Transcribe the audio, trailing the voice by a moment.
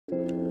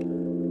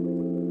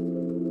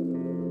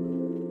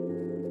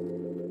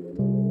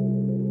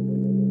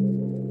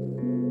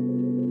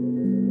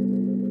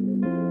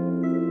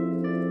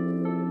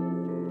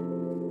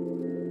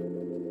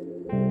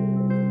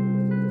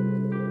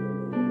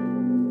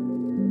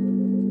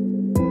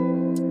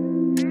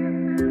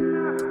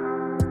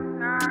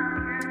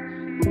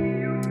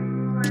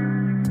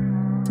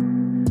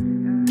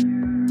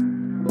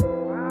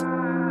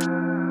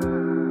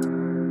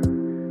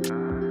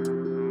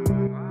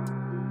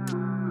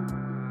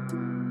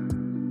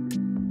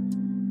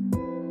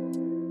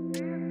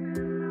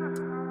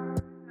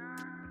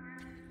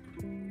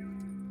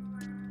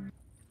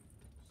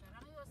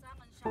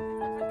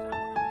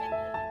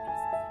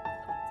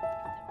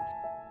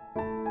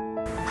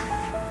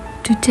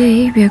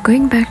Today we are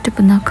going back to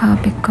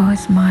Punakha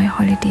because my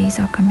holidays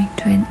are coming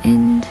to an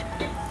end.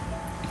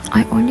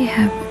 I only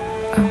have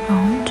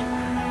around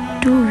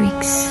 2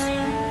 weeks,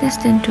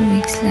 less than 2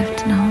 weeks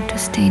left now to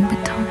stay in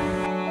Bhutan.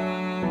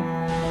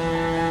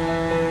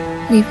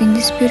 Leaving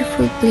this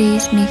beautiful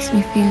place makes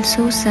me feel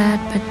so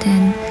sad, but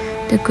then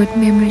the good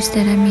memories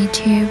that I made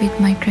here with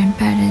my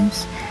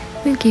grandparents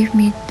will give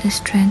me the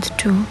strength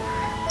to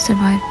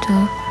survive the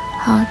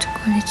hard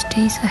college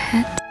days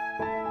ahead.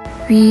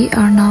 We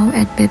are now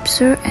at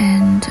Bibsur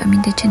and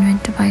Amindachen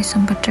went to buy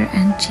some butter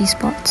and cheese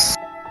balls.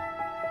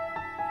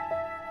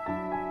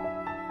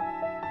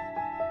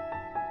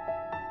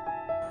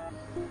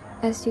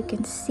 As you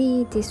can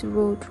see, this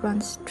road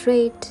runs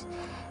straight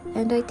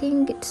and I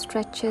think it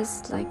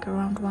stretches like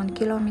around 1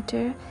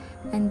 kilometer,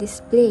 and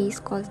this place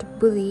called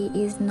Buli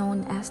is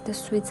known as the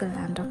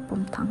Switzerland of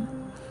Bumthang.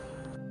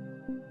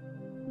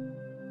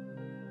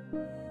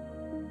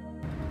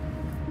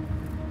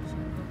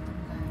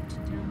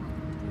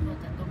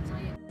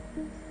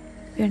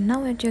 We are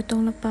now at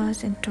Jotong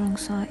Pass and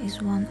Trongsa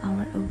is 1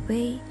 hour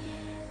away.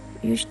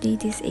 Usually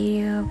this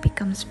area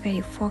becomes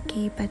very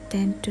foggy, but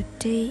then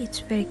today it's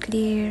very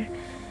clear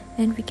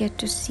and we get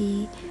to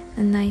see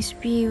a nice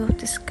view of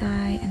the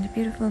sky and the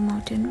beautiful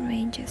mountain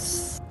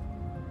ranges.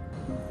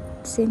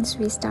 Since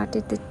we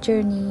started the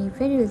journey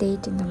very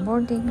late in the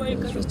morning, we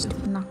reached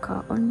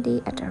Punakha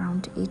only at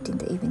around 8 in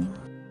the evening.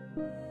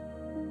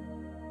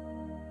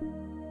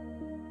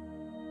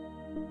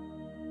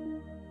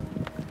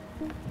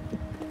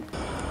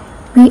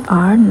 We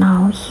are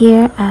now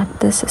here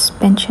at the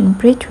suspension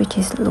bridge, which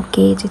is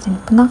located in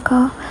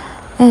Punakha,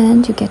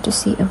 and you get to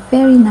see a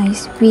very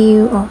nice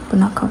view of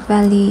Punakha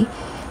Valley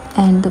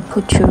and the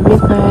Puchu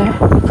River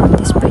from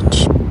this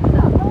bridge.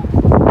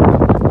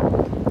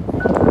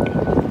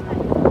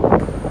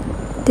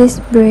 This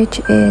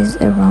bridge is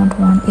around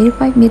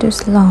 185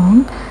 meters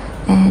long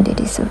and it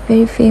is a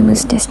very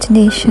famous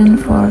destination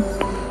for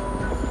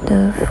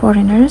the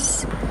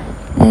foreigners.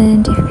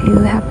 And if you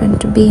happen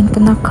to be in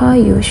Punakha,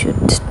 you should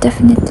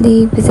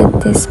definitely visit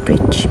this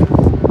bridge.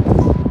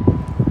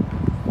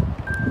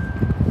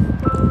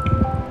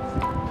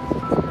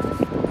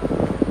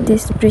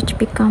 This bridge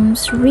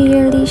becomes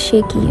really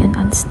shaky and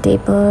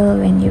unstable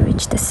when you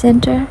reach the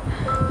center,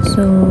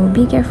 so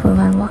be careful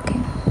while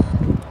walking.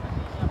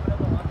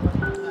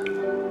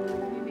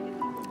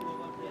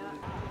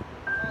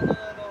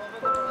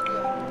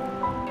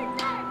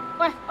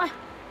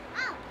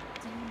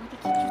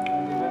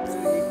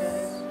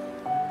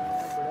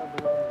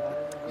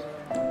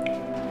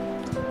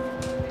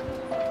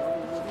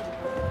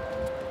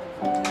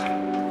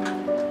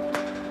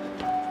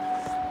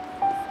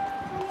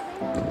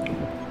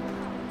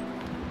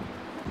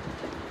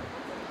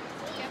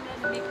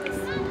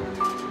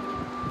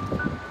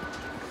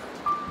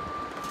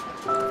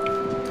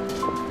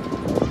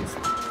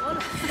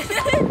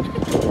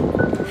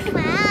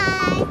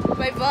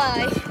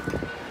 Bye.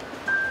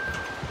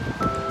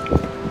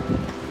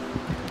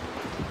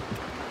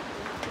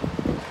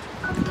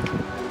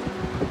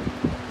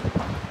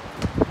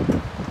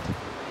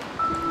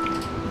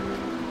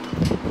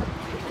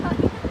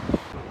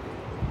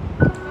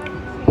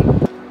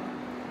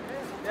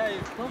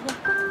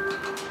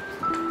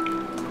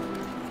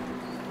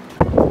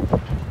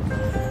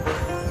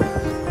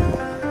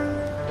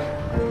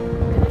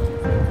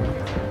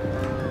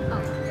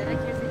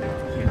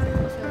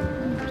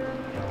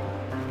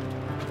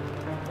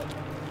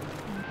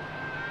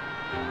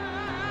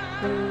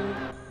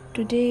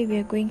 Today we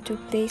are going to a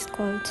place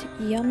called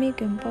Yame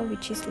Gumpa,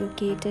 which is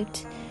located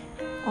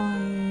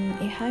on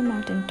a high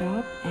mountain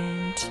top,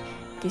 and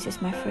this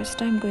is my first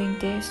time going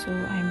there, so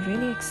I'm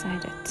really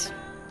excited.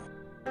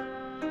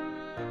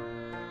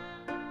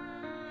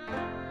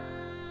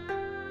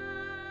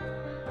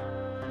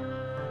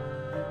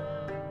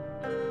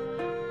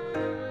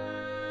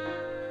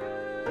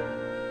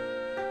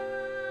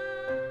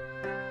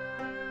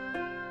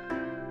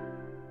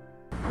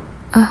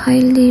 A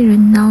highly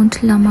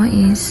renowned Lama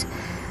is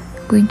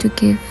going to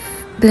give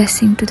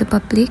blessing to the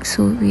public,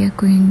 so we are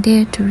going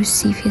there to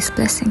receive his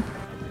blessing.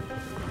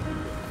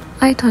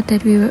 I thought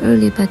that we were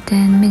early, but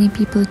then many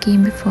people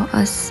came before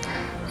us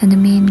and the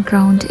main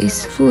ground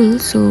is full,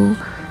 so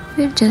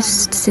we're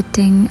just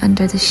sitting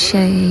under the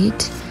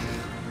shade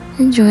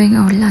enjoying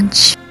our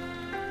lunch.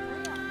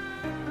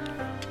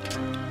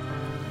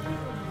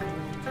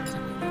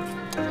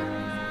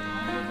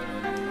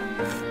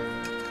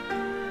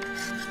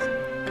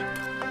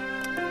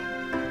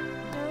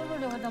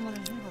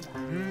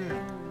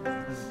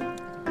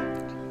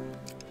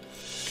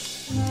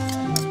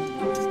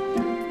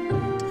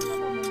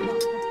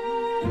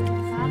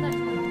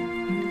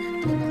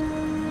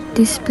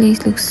 This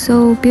place looks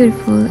so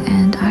beautiful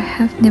and I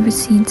have never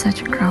seen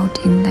such a crowd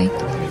in like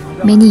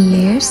many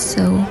years,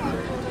 so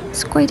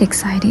it's quite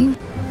exciting.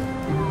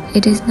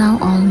 It is now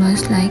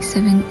almost like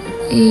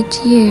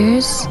 7-8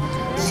 years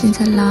since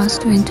I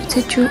last went to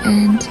Techu,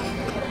 and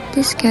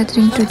this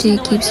gathering today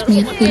gives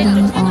me a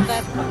feeling of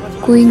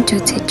going to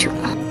Techu.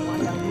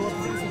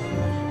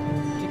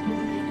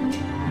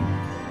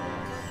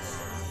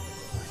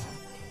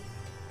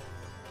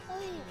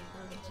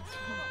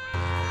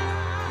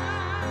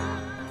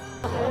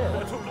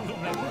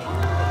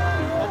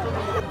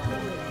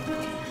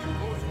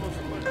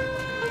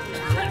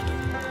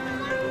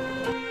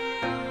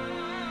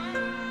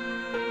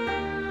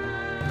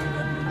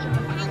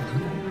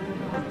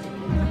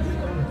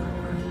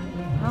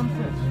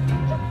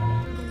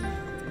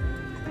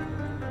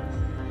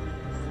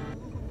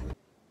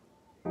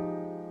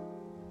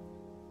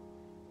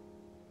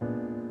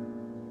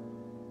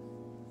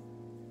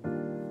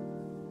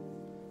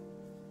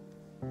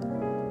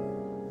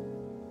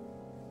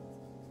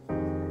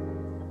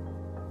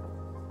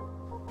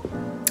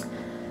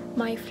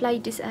 My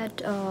flight is at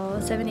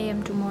 7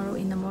 a.m. tomorrow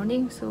in the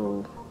morning,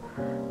 so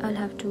I'll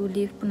have to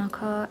leave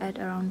Punakha at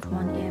around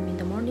 1 a.m. in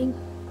the morning.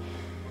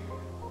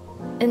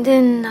 And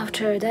then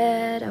after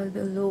that, I will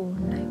be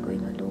alone, like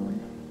going alone.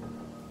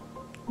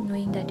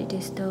 Knowing that it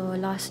is the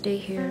last day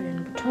here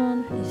in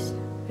Bhutan is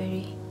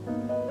very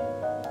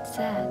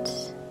sad.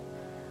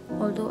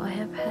 Although I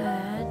have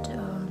had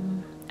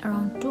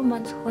around 2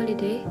 months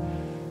holiday,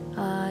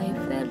 I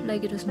felt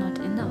like it was not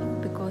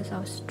enough because I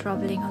was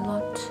traveling a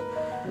lot.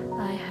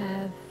 I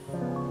have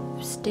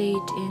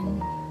stayed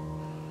in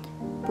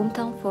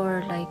Bumthang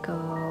for like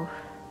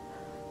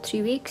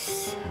 3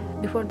 weeks.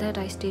 Before that,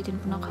 I stayed in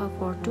Punakha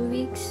for 2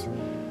 weeks.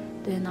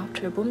 Then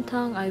after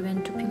Bumthang, I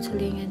went to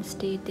Punakha and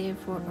stayed there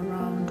for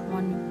around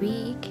 1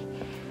 week.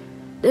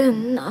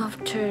 Then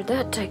after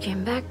that, I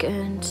came back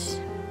and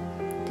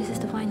this is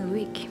the final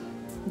week.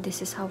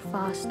 This is how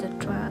fast the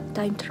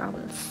time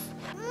travels.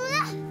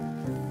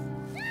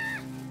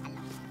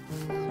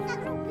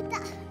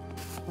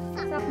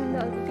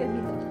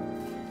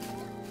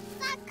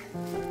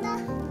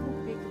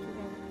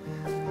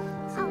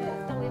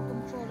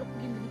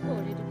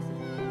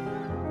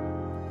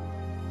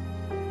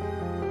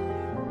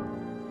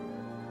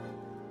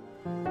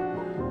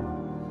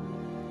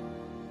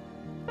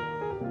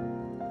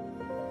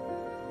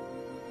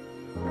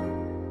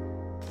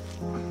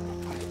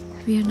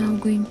 We are now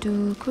going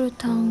to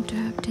Bhutan to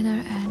have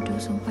dinner and do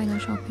some final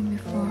shopping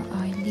before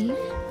I leave.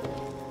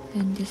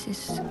 And this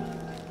is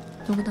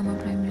Bhutan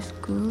Primary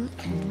School,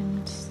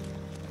 and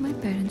my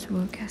parents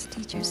work as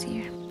teachers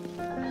here.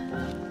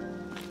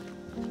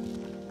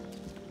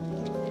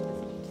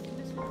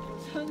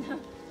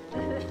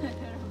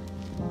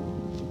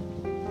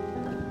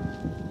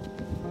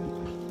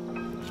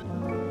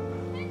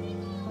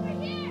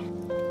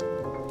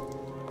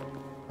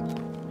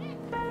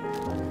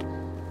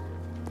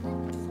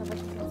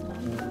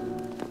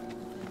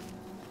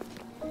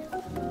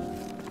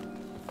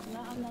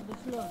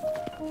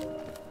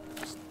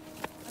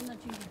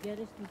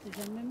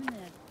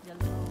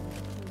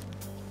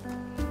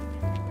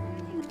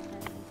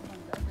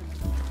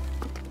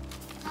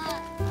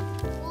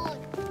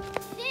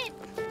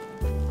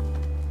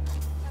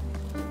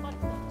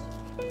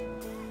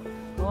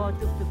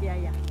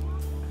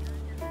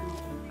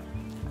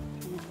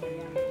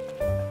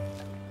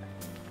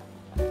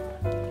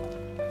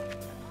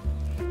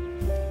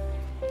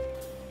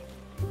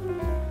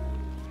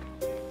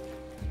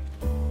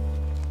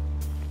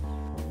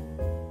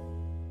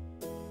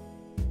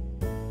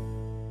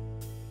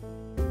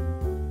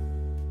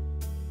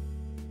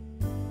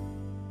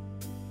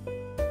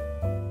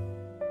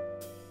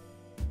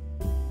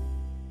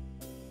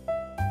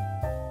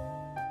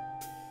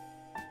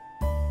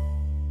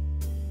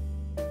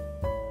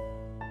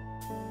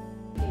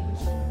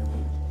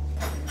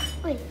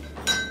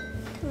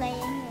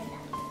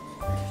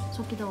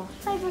 Sokido.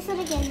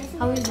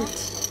 How is it?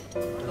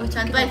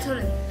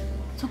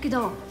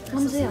 Sokido.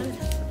 먼저요.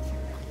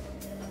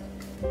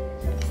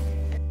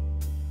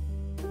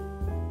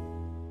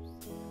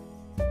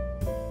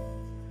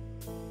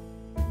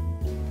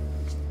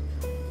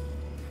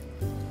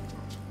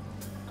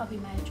 Abi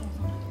mai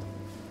총선.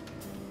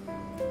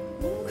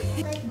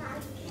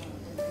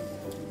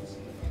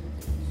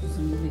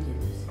 무슨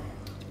모르겠어.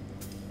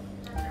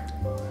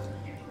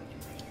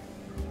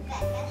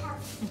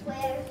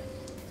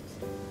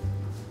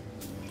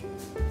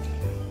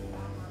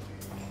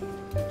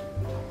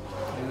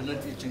 You're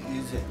not eating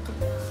easy.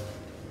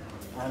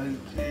 I will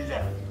kill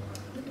that.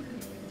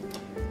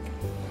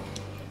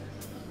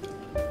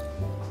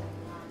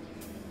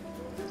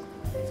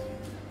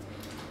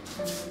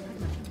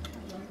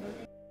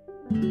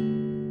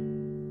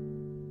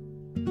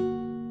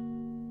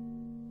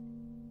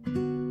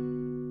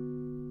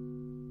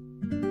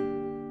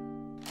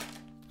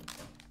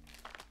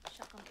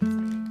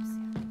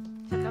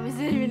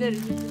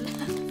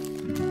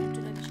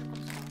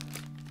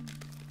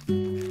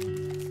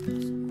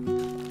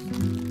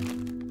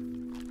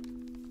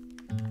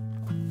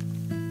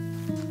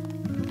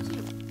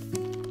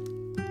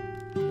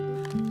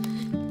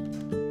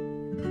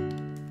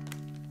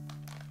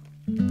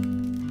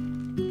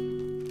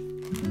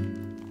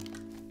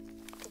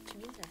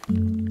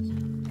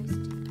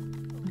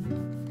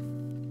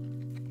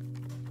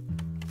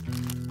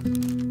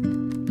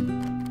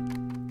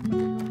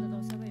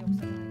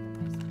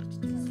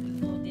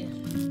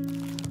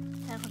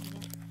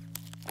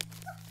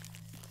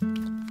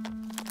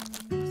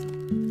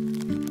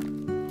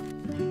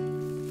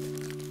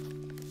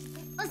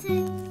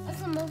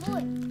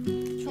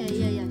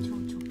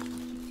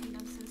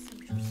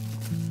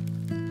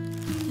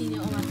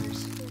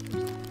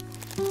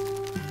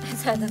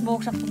 Zaten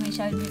boğuşaklı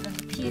meşal birden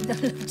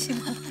piyedarlı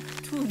çıma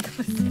tuğda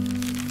böyle.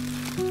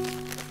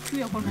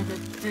 Tüye konadı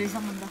저희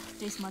zamanda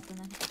저희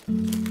스마트는.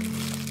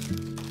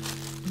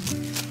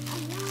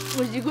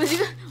 고지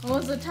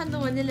어서 찬도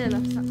많이 내라.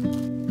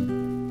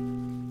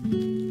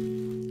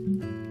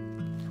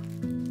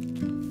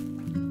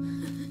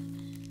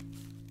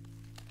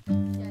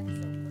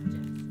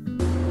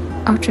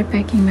 After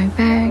packing my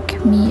bag,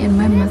 me and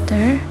my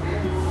mother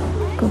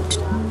cooked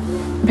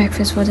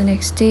breakfast for the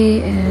next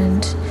day,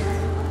 and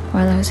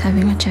while I was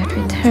having a chat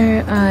with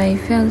her, I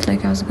felt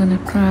like I was gonna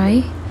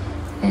cry,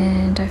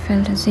 and I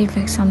felt as if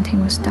like something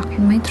was stuck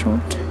in my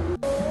throat.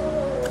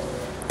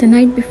 The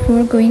night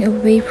before going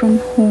away from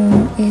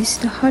home is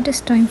the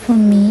hardest time for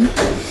me,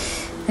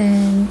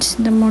 and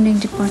the morning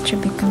departure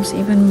becomes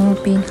even more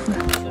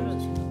painful.